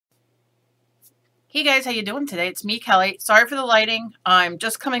Hey guys, how you doing today? It's me, Kelly. Sorry for the lighting. I'm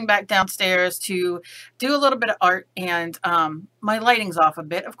just coming back downstairs to do a little bit of art, and my lighting's off a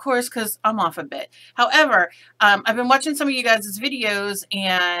bit, of course, because I'm off a bit. However, I've been watching some of you guys' videos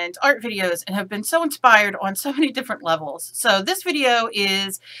and art videos and have been so inspired on so many different levels. So this video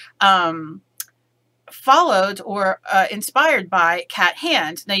is followed or inspired by Cat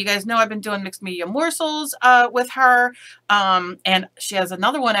Hand. Now you guys know I've been doing mixed media morsels with her, and she has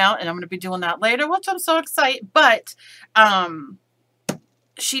another one out, and I'm going to be doing that later, which I'm so excited. But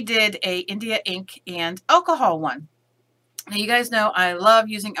she did a India ink and alcohol one. Now you guys know I love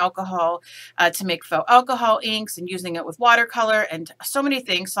using alcohol to make faux alcohol inks and using it with watercolor and so many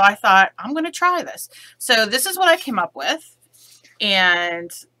things. So I thought I'm going to try this. So this is what I came up with,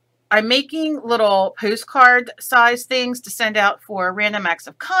 and I'm making little postcard size things to send out for random acts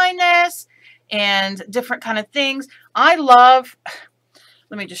of kindness and different kind of things. I love,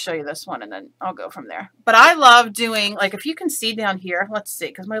 let me just show you this one and then I'll go from there. But I love doing, like, if you can see down here, let's see,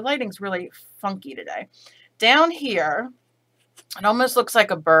 because my lighting's really funky today. Down here, it almost looks like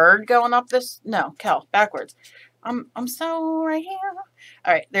a bird going up this, no, Kel, backwards. I'm so right here.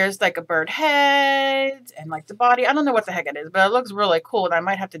 All right, there's like a bird head and like the body. I don't know what the heck it is, but it looks really cool, and I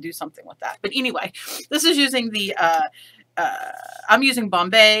might have to do something with that. But anyway, this is using the, I'm using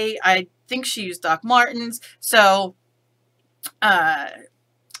Bombay. I think she used Doc Martens. So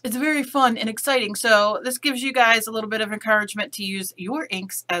it's very fun and exciting. So this gives you guys a little bit of encouragement to use your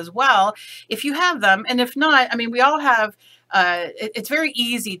inks as well, if you have them. And if not, I mean, we all have, it's very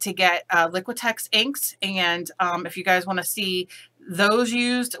easy to get Liquitex inks. And if you guys want to see those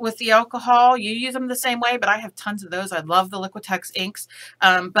used with the alcohol, you use them the same way, but I have tons of those. I love the Liquitex inks.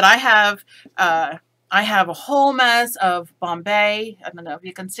 But I have a whole mess of Bombay. I don't know if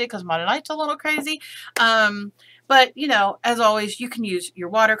you can see because my light's a little crazy. But, you know, as always, you can use your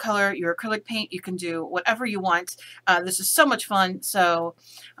watercolor, your acrylic paint. You can do whatever you want. This is so much fun. So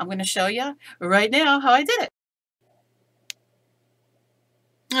I'm going to show you right now how I did it.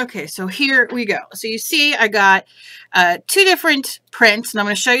 Okay, so here we go. So you see I got two different prints, and I'm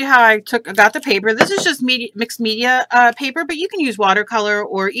going to show you how I got the paper. This is just mixed media paper, but you can use watercolor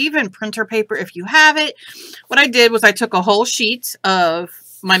or even printer paper if you have it. What I did was I took a whole sheet of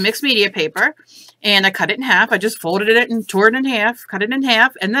my mixed media paper, and I cut it in half. I just folded it and tore it in half, cut it in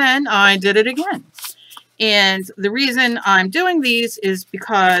half, and then I did it again. And the reason I'm doing these is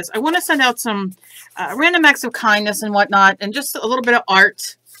because I want to send out some random acts of kindness and whatnot, and just a little bit of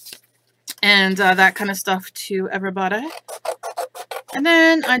art and that kind of stuff to everybody. And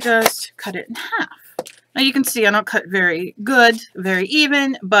then I just cut it in half. Now you can see I don't cut very good, very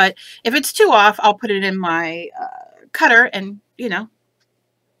even, but if it's too off, I'll put it in my cutter and, you know,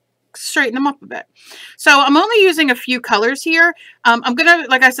 straighten them up a bit. So I'm only using a few colors here. I'm gonna,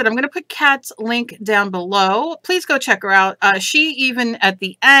 like I said, I'm gonna put Kat's link down below. Please go check her out. She even at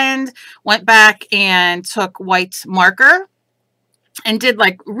the end went back and took white marker and did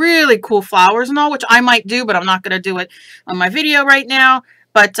like really cool flowers and all, which I might do, but I'm not going to do it on my video right now.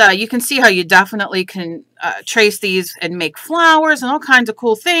 But you can see how you definitely can trace these and make flowers and all kinds of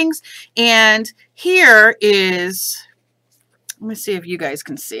cool things. And here is, let me see if you guys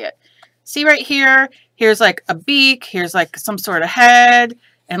can see it. See right here, here's like a beak, here's like some sort of head,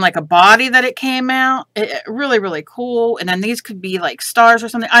 and like a body that it came out. Really, really cool. And then these could be like stars or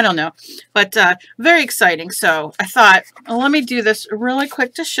something. I don't know. But very exciting. So I thought, well, let me do this really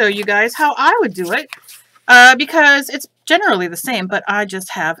quick to show you guys how I would do it. Because it's generally the same, but I just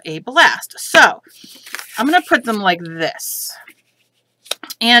have a blast. So I'm going to put them like this.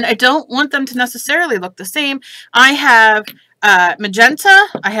 And I don't want them to necessarily look the same. I have magenta.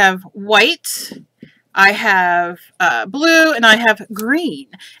 I have white. I have blue, and I have green,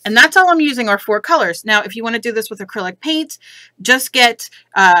 and that's all I'm using are 4 colors. Now, if you want to do this with acrylic paint, just get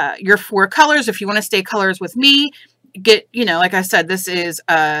your 4 colors. If you want to stay colors with me, get, you know, like I said, this is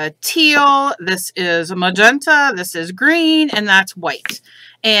teal, this is magenta, this is green, and that's white.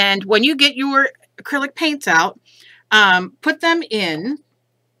 And when you get your acrylic paints out, put them in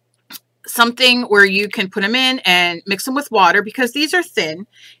something where you can put them in and mix them with water, because these are thin,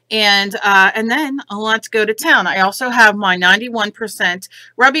 and then let's go to town. I also have my 91%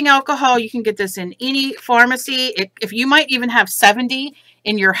 rubbing alcohol. You can get this in any pharmacy. If you might even have 70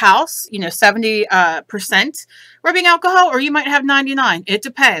 in your house, you know, 70% rubbing alcohol, or you might have 99. It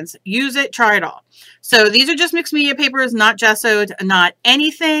depends. Use it, try it all. So these are just mixed media papers, not gessoed, not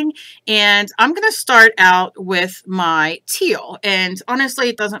anything. And I'm going to start out with my teal. And honestly,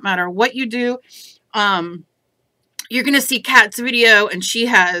 it doesn't matter what you do. You're going to see Kat's video, and she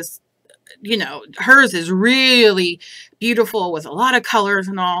has you know, hers is really beautiful with a lot of colors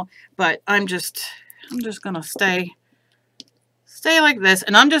and all, but I'm just going to stay like this.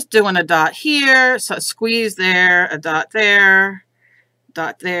 And I'm just doing a dot here. So a squeeze there, a dot there,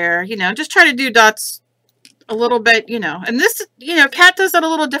 dot there, you know, just try to do dots a little bit, you know, and this, you know, Kat does that a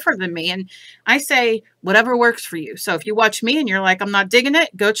little different than me. And I say, whatever works for you. So if you watch me and you're like, I'm not digging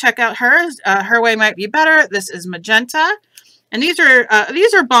it, go check out hers. Her way might be better. This is magenta. And these are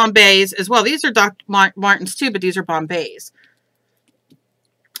Bombays as well. These are Dr. Martens too, but these are Bombays.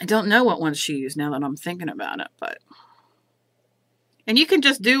 I don't know what ones she used now that I'm thinking about it, but. And you can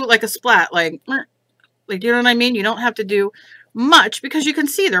just do like a splat, like, you know what I mean? You don't have to do much because you can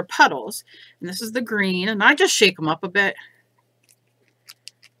see they're puddles. And this is the green, and I just shake them up a bit.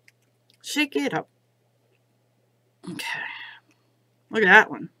 Shake it up. Okay. Look at that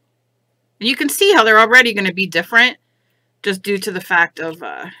one. And you can see how they're already going to be different just due to the fact of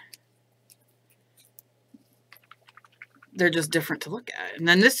they're just different to look at. And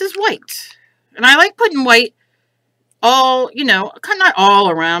then this is white. And I like putting white all, you know, not all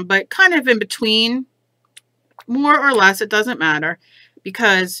around, but kind of in between. More or less, it doesn't matter,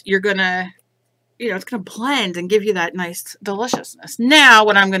 because you're going to, you know, it's going to blend and give you that nice deliciousness. Now,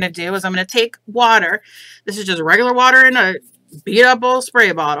 what I'm going to do is I'm going to take water. This is just regular water in a beat up old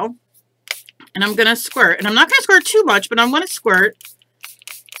spray bottle. And I'm going to squirt. And I'm not going to squirt too much, but I'm going to squirt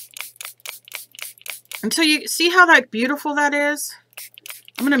until you see how that beautiful that is.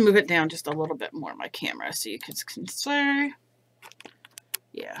 I'm going to move it down just a little bit more, my camera, so you can see.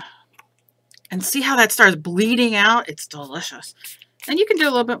 Yeah. And see how that starts bleeding out? It's delicious. And you can do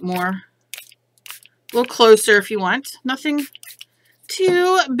a little bit more. A little closer if you want. Nothing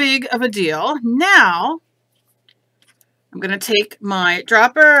too big of a deal. Now, I'm going to take my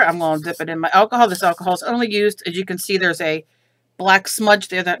dropper. I'm going to dip it in my alcohol. This alcohol is only used, as you can see, there's a black smudge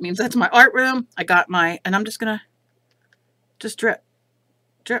there. That means that's my art room. I got my, and I'm just going to just drip.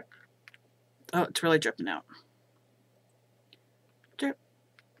 Drip. Oh, it's really dripping out. Drip.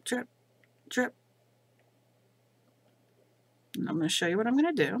 Drip. Drip. And I'm going to show you what I'm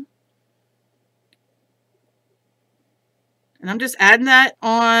going to do. And I'm just adding that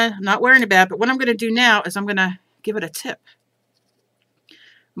on, I'm not worrying about it, but what I'm going to do now is I'm going to give it a tip.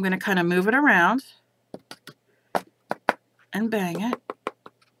 I'm going to kind of move it around and bang it.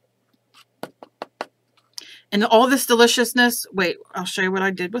 And all this deliciousness, wait, I'll show you what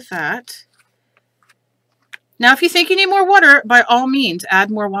I did with that. Now, if you think you need more water, by all means,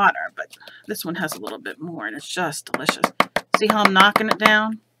 add more water. But this one has a little bit more, and it's just delicious. See how I'm knocking it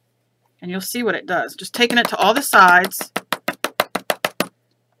down? And you'll see what it does. Just taking it to all the sides.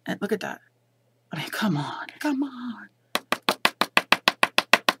 And look at that. I mean, come on. Come on.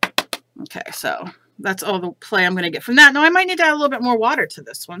 Okay, so that's all the play I'm going to get from that. Now, I might need to add a little bit more water to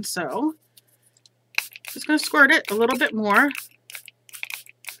this one, so just going to squirt it a little bit more.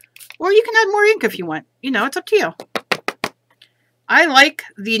 Or you can add more ink if you want. You know, it's up to you. I like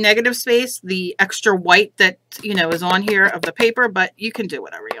the negative space, the extra white that, you know, is on here of the paper, but you can do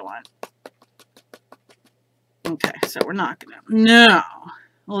whatever you want. Okay, so we're not going to. No.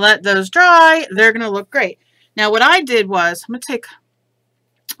 Let those dry. They're going to look great. Now, what I did was, I'm going to take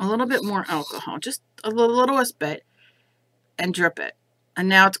a little bit more alcohol, just a littlest bit, and drip it. And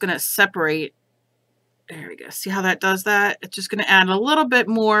now it's going to separate. There we go. See how that does that? It's just going to add a little bit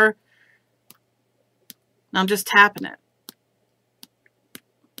more. Now I'm just tapping it.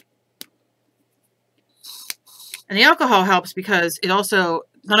 And the alcohol helps because it also,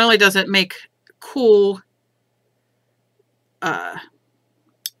 not only does it make cool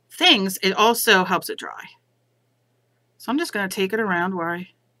things, it also helps it dry. So I'm just going to take it around where I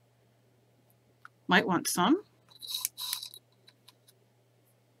might want some.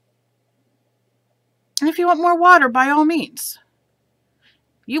 And if you want more water, by all means.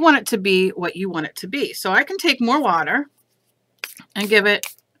 You want it to be what you want it to be. So I can take more water and give it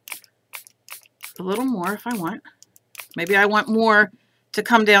a little more if I want. Maybe I want more to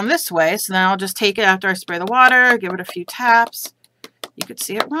come down this way. So then I'll just take it after I spray the water, give it a few taps. You could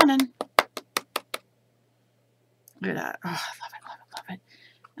see it running. Look at that. Oh, I love it, love it, love it.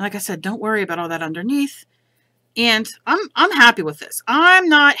 And like I said, don't worry about all that underneath. And I'm happy with this. I'm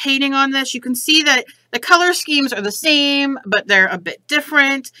not hating on this. You can see that the color schemes are the same, but they're a bit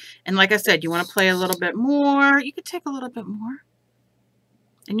different. And like I said, you want to play a little bit more. You could take a little bit more.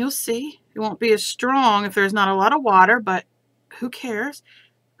 And you'll see. It won't be as strong if there's not a lot of water, but who cares?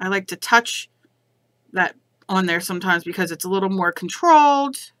 I like to touch that on there sometimes because it's a little more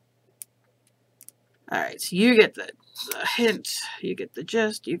controlled. All right, so you get the hint. You get the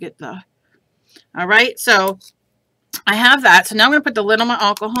gist. You get the... All right, so I have that. So now I'm going to put the lid on my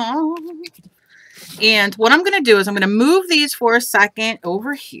alcohol. And what I'm going to do is I'm going to move these for a second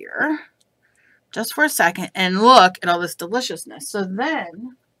over here. Just for a second. And look at all this deliciousness. So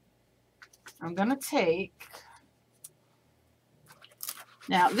then I'm going to take...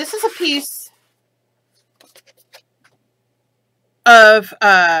 Now, this is a piece of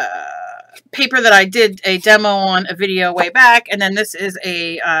paper that I did a demo on a video way back. And then this is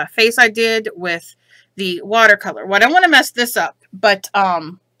a face I did with the watercolor. Well, I don't want to mess this up. But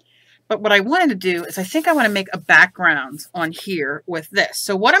what I wanted to do is I think I want to make a background on here with this.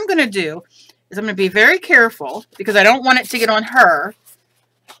 So what I'm going to do is I'm going to be very careful because I don't want it to get on her.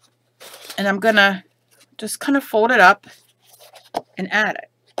 And I'm going to just kind of fold it up and add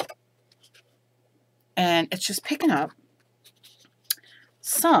it. And it's just picking up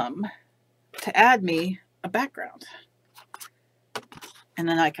some to add me a background. And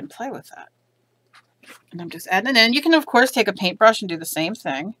then I can play with that. And I'm just adding it in. You can, of course, take a paintbrush and do the same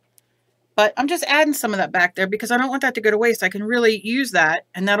thing. But I'm just adding some of that back there because I don't want that to go to waste. I can really use that,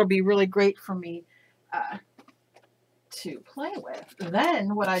 and that'll be really great for me to play with.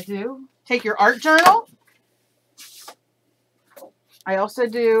 Then what I do, take your art journal. I also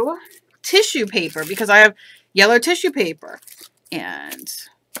do tissue paper because I have yellow tissue paper. And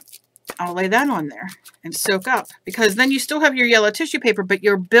I'll lay that on there and soak up because then you still have your yellow tissue paper, but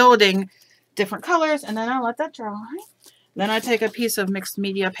you're building different colors. And then I'll let that dry. Then I take a piece of mixed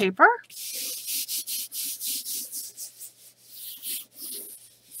media paper.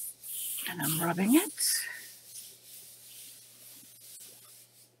 And I'm rubbing it.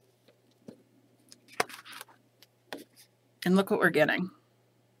 And look what we're getting.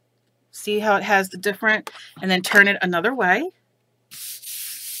 See how it has the different, and then turn it another way.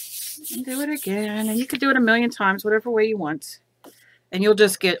 And do it again. And you could do it a million times, whatever way you want. And you'll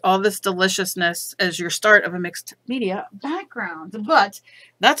just get all this deliciousness as your start of a mixed media background. But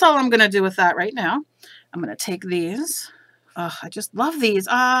that's all I'm going to do with that right now. I'm going to take these. Oh, I just love these.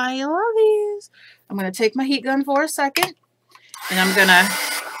 I love these. I'm going to take my heat gun for a second. And I'm going to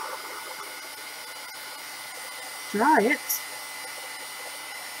dry it.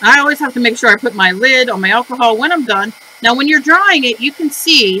 I always have to make sure I put my lid on my alcohol when I'm done. Now, when you're drying it, you can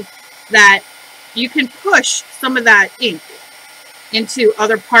see that you can push some of that ink into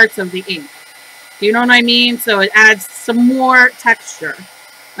other parts of the ink. Do you know what I mean? So it adds some more texture.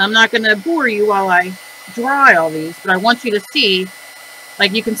 I'm not going to bore you while I dry all these, but I want you to see,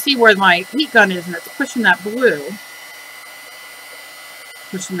 like you can see where my heat gun is, and it's pushing that blue,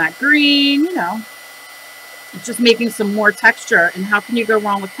 pushing that green, you know. It's just making some more texture, and how can you go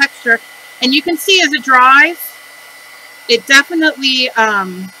wrong with texture? And you can see as it dries, it definitely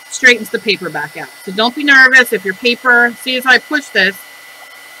straightens the paper back out. So don't be nervous if your paper, see as I push this,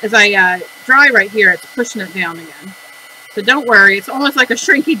 as I dry right here, it's pushing it down again. So don't worry, it's almost like a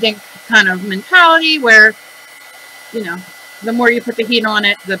shrinky dink kind of mentality where, you know, the more you put the heat on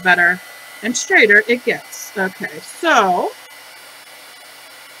it, the better and straighter it gets. Okay, so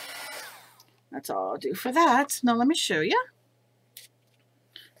that's all I'll do for that. Now let me show you.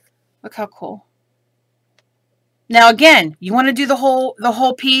 Look how cool. Now again, you want to do the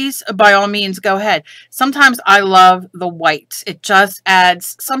whole piece, by all means go ahead. Sometimes I love the white. It just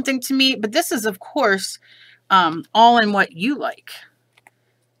adds something to me, but this is of course all in what you like.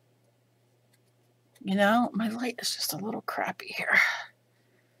 You know, my light is just a little crappy here.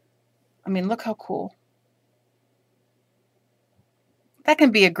 I mean, look how cool. That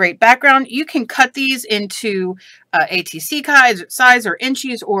can be a great background. You can cut these into ATC size or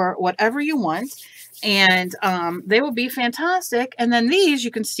inches or whatever you want. And they will be fantastic. And then these,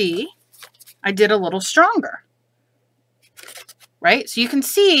 you can see, I did a little stronger. Right? So you can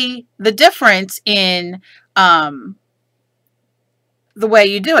see the difference in the way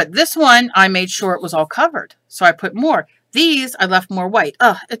you do it. This one, I made sure it was all covered. So I put more. These, I left more white.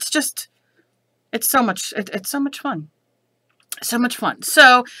 It's just, it's so much, it's so much fun. So much fun.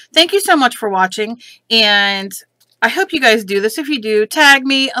 So thank you so much for watching. And I hope you guys do this. If you do, tag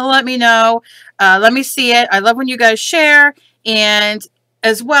me, let me know. Let me see it. I love when you guys share. And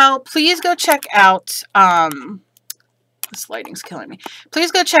as well, please go check out, this lighting's killing me.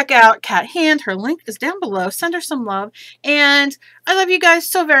 Please go check out Cat Hand. Her link is down below. Send her some love. And I love you guys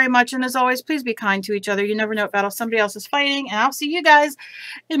so very much. And as always, please be kind to each other. You never know what battle somebody else is fighting. And I'll see you guys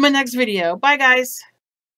in my next video. Bye, guys.